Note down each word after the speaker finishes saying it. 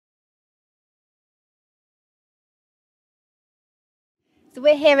So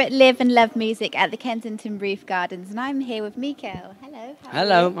we're here at Live and Love Music at the Kensington Roof Gardens, and I'm here with Mikel. Hello. How are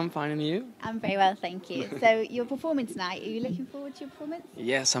Hello, you? I'm fine, and you? I'm very well, thank you. So you're performing tonight. Are you looking forward to your performance?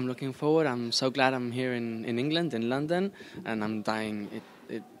 Yes, I'm looking forward. I'm so glad I'm here in England, in London, and I'm dying.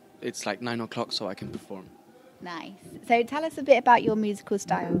 It's like 9 o'clock, so I can perform. Nice. So tell us a bit about your musical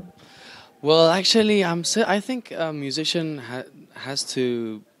style. Well, actually, I think a musician has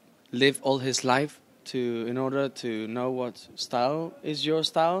to live all his life in order to know what style is your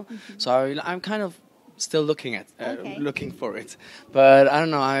style. Mm-hmm. So I'm kind of still Okay. looking for it. But I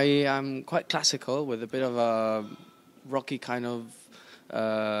don't know. I'm quite classical with a bit of a rocky kind of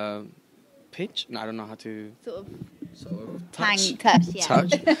pitch. No, I don't know how to Sort of touch. touch, yeah.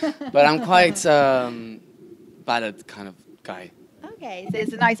 Touch. But I'm quite ballad kind of guy. Okay, so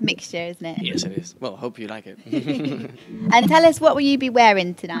it's a nice mixture, isn't it? Yes, it is. Well, hope you like it. And tell us, what will you be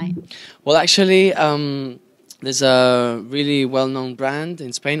wearing tonight? Well, actually, there's a really well-known brand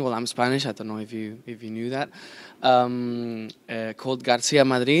in Spain. Well, I'm Spanish. I don't know if you knew that. Called Garcia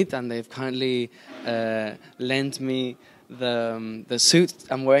Madrid, and they've kindly lent me the suit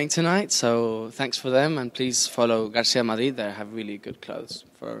I'm wearing tonight. So thanks for them, and please follow Garcia Madrid. They have really good clothes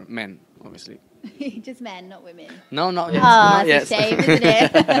for men, obviously. Just men, not women. No, not yet. Oh, Not that's yet. a shame, isn't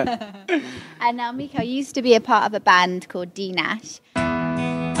it? And now, Mikel, you used to be a part of a band called D-Nash.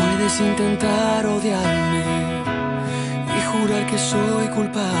 Puedes intentar odiarme y jurar que soy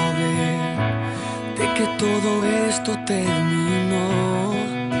culpable de que todo esto terminó.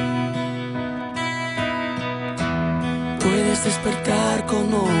 Puedes despertar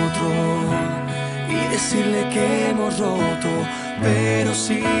con otro y decirle que hemos roto, pero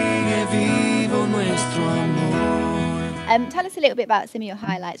sigue vivo nuestro amor. Tell us a little bit about some of your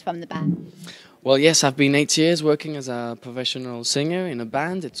highlights from the band. Well, yes, I've been 8 years working as a professional singer in a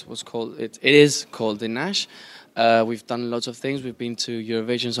band. It is called The Nash. We've done lots of things. We've been to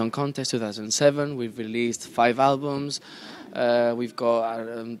Eurovision Song Contest 2007. We've released 5 albums. We've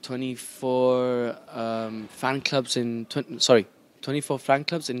got 24 fan clubs in 24 fan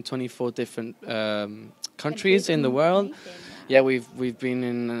clubs in 24 different countries in the world. Amazing. Yeah, we've been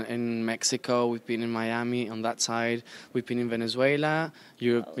in Mexico, we've been in Miami on that side, we've been in Venezuela,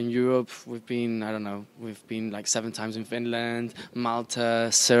 in Europe, we've been like 7 times in Finland, Malta,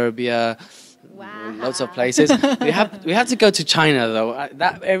 Serbia, Wow. lots of places. we have to go to China though.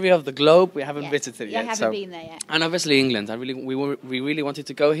 That area of the globe we haven't visited yet. You haven't been there yet. And obviously England. We really wanted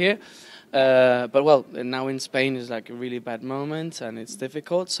to go here. But well, now in Spain is like a really bad moment and it's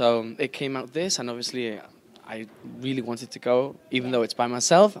difficult. So it came out this, and obviously I really wanted to go, even though it's by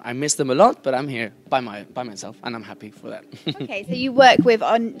myself. I miss them a lot, but I'm here by myself, and I'm happy for that. Okay, so you work with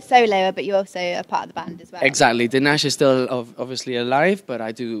on solo, but you're also a part of the band as well. Exactly. The Nash is still obviously alive, but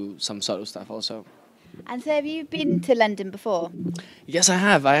I do some solo stuff also. And so have you been to London before? Yes, I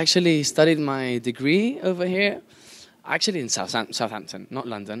have. I actually studied my degree over here. Actually in Southampton, not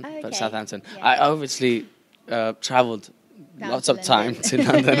London, but Okay. Southampton. Yeah. I obviously travelled Down lots to of time London. to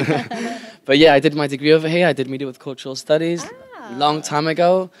London. But yeah, I did my degree over here. I did media with cultural studies long time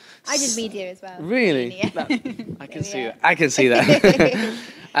ago. I did media as well. Really? Yeah. I can So, see yeah. it. I can see that.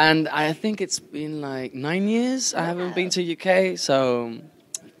 And I think it's been like 9 years I haven't been to UK, so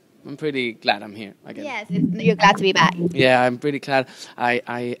I'm pretty glad I'm here again. Yes, you're glad to be back. Yeah, I'm pretty glad.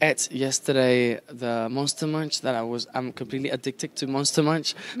 I ate yesterday the Monster Munch I'm completely addicted to Monster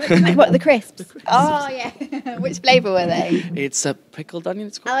Munch. What, the crisps? Oh, yeah. Which flavour were they? It's a pickled onion.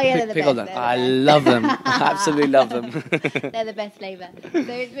 It's called Oh, yeah, they're the pickled best, onion. they're the I best. love them. I absolutely love them. They're the best flavour.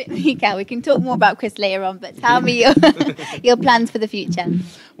 So, Mikel, we can talk more about crisps later on, but tell me your plans for the future.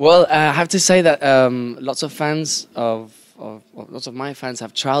 Well, I have to say that lots of fans lots of my fans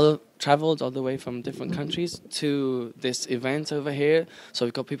have traveled all the way from different countries to this event over here. So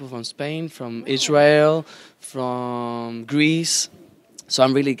we've got people from Spain, from Israel, from Greece. So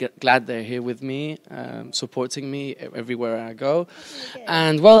I'm really glad they're here with me, supporting me everywhere I go.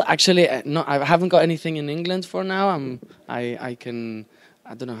 And well, actually, I haven't got anything in England for now.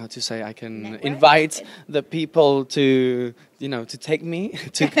 I don't know how to say. I can Network? invite the people to take me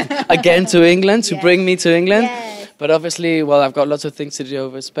again to England, to Yes. bring me to England. Yes. But obviously, well, I've got lots of things to do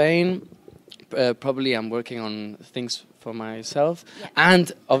over Spain. Probably I'm working on things for myself. Yeah.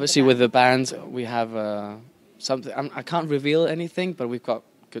 And obviously with the band, we have something. I can't reveal anything, but we've got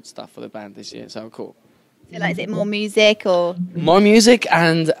good stuff for the band this year, so cool. So, like, is it more music or? More music,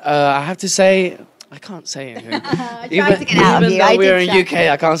 and I have to say, I can't say anything. I tried to get out of even you. though I we're did in try. UK,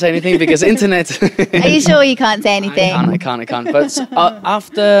 I can't say anything because internet. Are you sure you can't say anything? I can't. But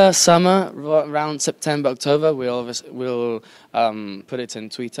after summer, around September, October, we'll put it in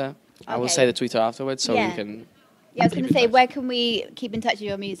Twitter. I will Okay. say the Twitter afterwards, so Yeah. you can Yeah, I was going to say, where can we keep in touch with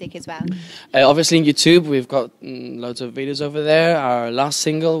your music as well? Obviously on YouTube, we've got loads of videos over there. Our last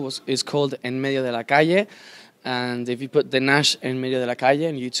single is called En Medio de la Calle. And if you put the Nash En Medio de la Calle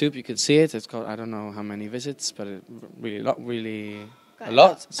on YouTube, you can see it. It's got, I don't know how many visits, but really a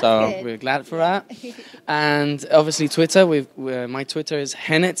lot. So we're glad for that. And obviously Twitter, my Twitter is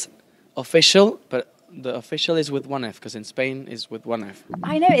Hennet Official, but the official is with one F, because in Spain is with one F.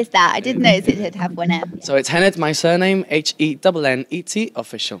 I noticed that. I did notice it did have one F. So it's Hennet, my surname, Hennet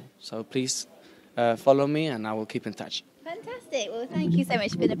official. So please follow me and I will keep in touch. Fantastic. Well, thank you so much.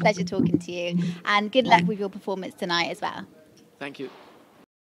 It's been a pleasure talking to you. And good luck with your performance tonight as well. Thank you.